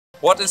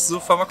What is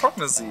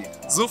zoopharmacognosy?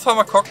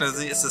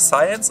 Zoopharmacognosy is the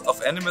science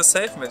of animal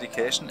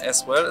self-medication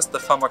as well as the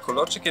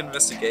pharmacological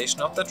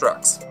investigation of their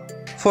drugs.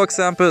 For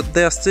example,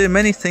 there are still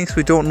many things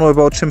we don't know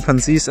about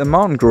chimpanzees and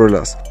mountain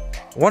gorillas.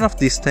 One of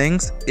these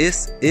things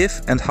is if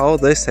and how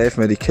they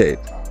self-medicate.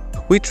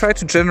 We try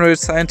to generate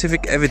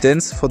scientific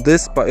evidence for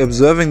this by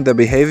observing their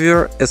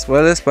behavior as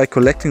well as by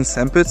collecting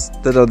samples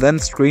that are then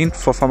screened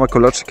for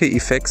pharmacological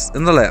effects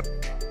in the lab.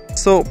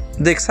 So,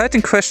 the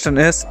exciting question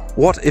is,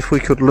 what if we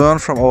could learn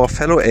from our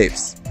fellow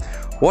apes?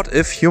 What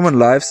if human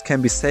lives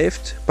can be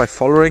saved by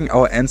following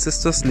our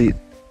ancestors' lead?